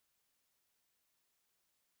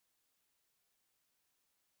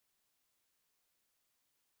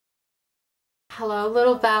Hello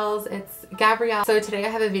little bells, it's Gabrielle. So today I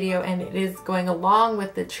have a video and it is going along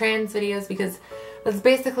with the trans videos because that's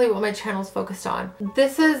basically what my channel is focused on.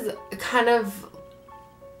 This is kind of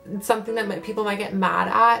something that people might get mad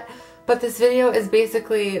at, but this video is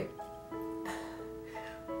basically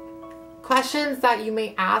questions that you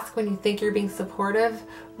may ask when you think you're being supportive,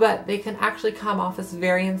 but they can actually come off as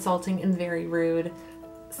very insulting and very rude.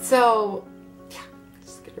 So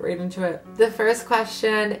get right into it. The first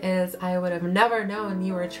question is, I would have never known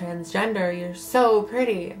you were transgender. You're so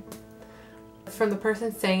pretty. From the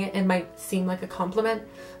person saying it, it might seem like a compliment,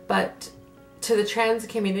 but to the trans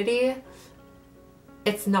community,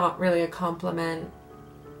 it's not really a compliment.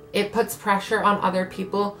 It puts pressure on other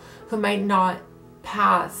people who might not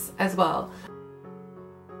pass as well.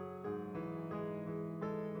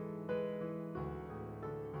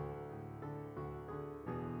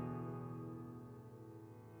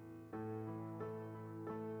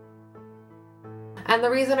 And the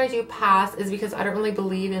reason I do pass is because I don't really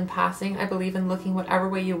believe in passing. I believe in looking whatever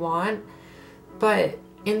way you want. But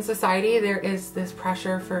in society, there is this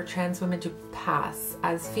pressure for trans women to pass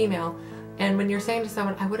as female. And when you're saying to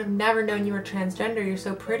someone, I would have never known you were transgender, you're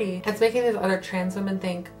so pretty, it's making these other trans women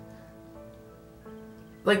think,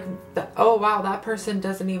 like, oh wow, that person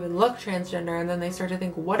doesn't even look transgender. And then they start to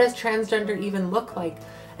think, what does transgender even look like?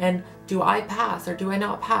 And do I pass or do I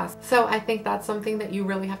not pass? So I think that's something that you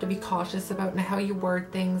really have to be cautious about and how you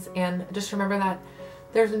word things. And just remember that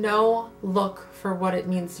there's no look for what it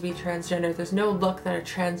means to be transgender. There's no look that a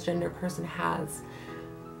transgender person has.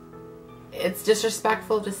 It's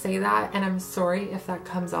disrespectful to say that, and I'm sorry if that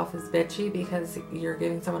comes off as bitchy because you're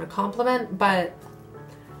giving someone a compliment, but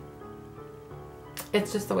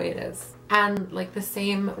it's just the way it is. And like the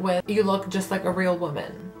same with, you look just like a real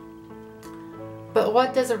woman. But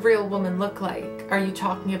what does a real woman look like? Are you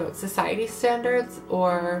talking about society standards,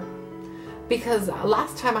 or because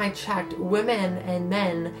last time I checked, women and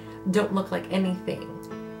men don't look like anything.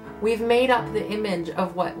 We've made up the image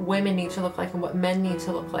of what women need to look like and what men need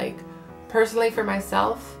to look like. Personally, for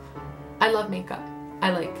myself, I love makeup.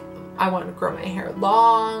 I want to grow my hair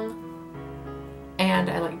long and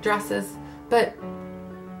I like dresses, but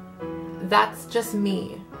that's just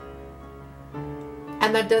me.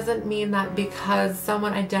 And that doesn't mean that because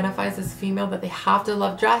someone identifies as female that they have to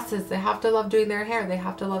love dresses, they have to love doing their hair, they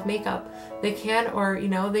have to love makeup. They can, or you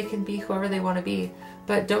know, they can be whoever they want to be.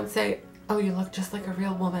 But don't say, oh, you look just like a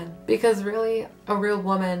real woman. Because really, a real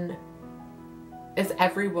woman is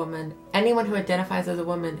every woman. Anyone who identifies as a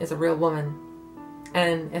woman is a real woman.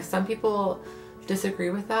 And if some people disagree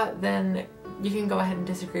with that, then you can go ahead and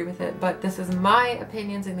disagree with it, but this is my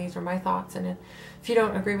opinions and these are my thoughts, and if you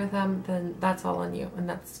don't agree with them, then that's all on you, and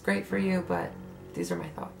that's great for you, but these are my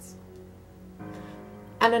thoughts.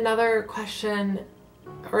 And another question,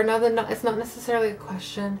 or it's not necessarily a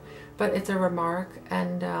question, but it's a remark,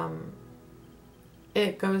 and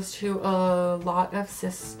it goes to a lot of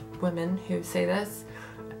cis women who say this.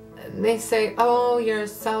 They say, oh, you're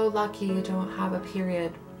so lucky you don't have a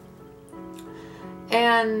period.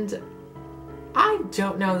 And I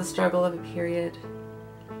don't know the struggle of a period.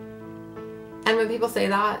 And when people say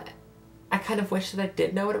that, I kind of wish that I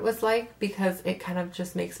did know what it was like, because it kind of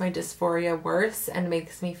just makes my dysphoria worse and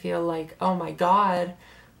makes me feel like, oh my god,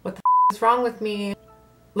 what the f is wrong with me?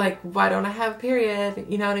 Like, why don't I have a period?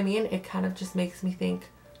 You know what I mean? It kind of just makes me think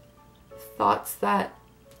thoughts that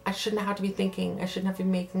I shouldn't have to be thinking. I shouldn't have to be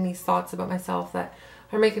making these thoughts about myself that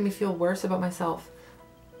are making me feel worse about myself.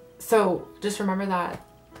 So just remember that.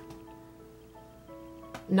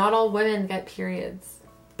 Not all women get periods,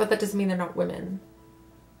 but that doesn't mean they're not women.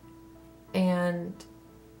 And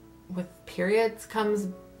with periods comes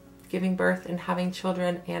giving birth and having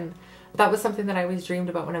children, and that was something that I always dreamed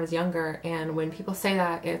about when I was younger. And when people say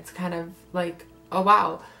that, it's kind of like, oh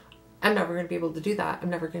wow, I'm never going to be able to do that. I'm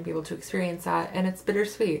never going to be able to experience that. And it's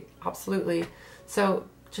bittersweet, absolutely. So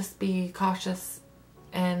just be cautious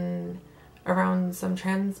and around some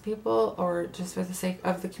trans people, or just for the sake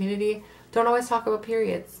of the community, don't always talk about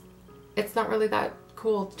periods. It's not really that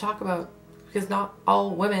cool to talk about because not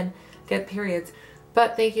all women get periods.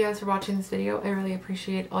 But thank you guys for watching this video. I really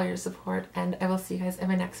appreciate all your support, and I will see you guys in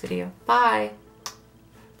my next video. Bye!